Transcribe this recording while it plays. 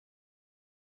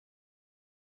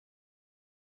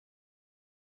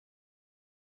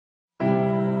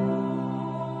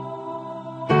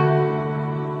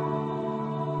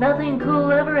Nothing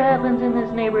cool ever happens in this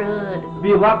neighborhood. It'd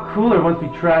be a lot cooler once we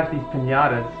trash these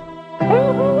piñatas.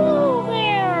 Oh, hello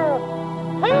there!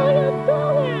 How you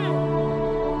doing?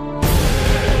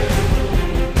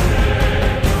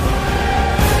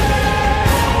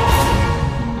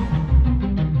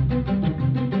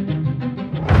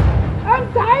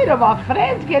 I'm tired of our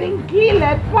friends getting killed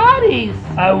at parties.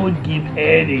 I would give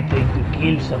anything to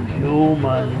kill some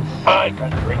humans. I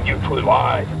can bring you to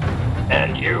life,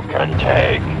 and you can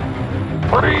take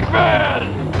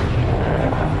revenge!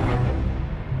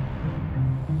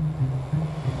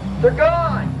 They're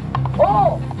gone!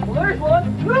 Oh! Well, there's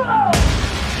one! Ah!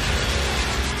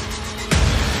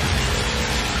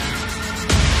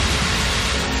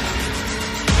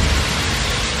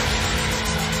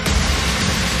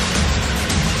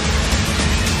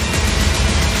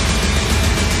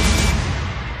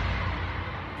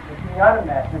 The Piñata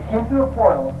Master came through a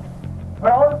portal,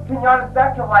 brought all the Piñatas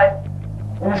back to life,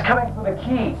 and is coming for the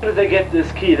key. As soon as they get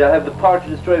this key, they'll have the power to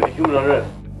destroy every human on Earth.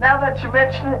 Now that you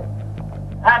mention it,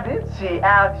 I did see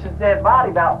Alex's dead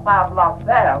body about 5 blocks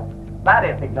down, but I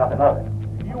didn't think nothing of it.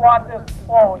 If you want this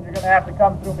phone, you're gonna have to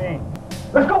come through me.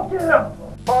 Let's go get him!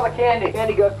 Follow the candy.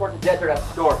 Candy goes towards the desert at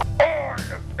the store. I am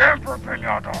Emperor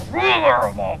Piñata, ruler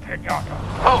of all Piñatas.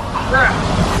 Oh,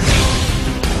 crap!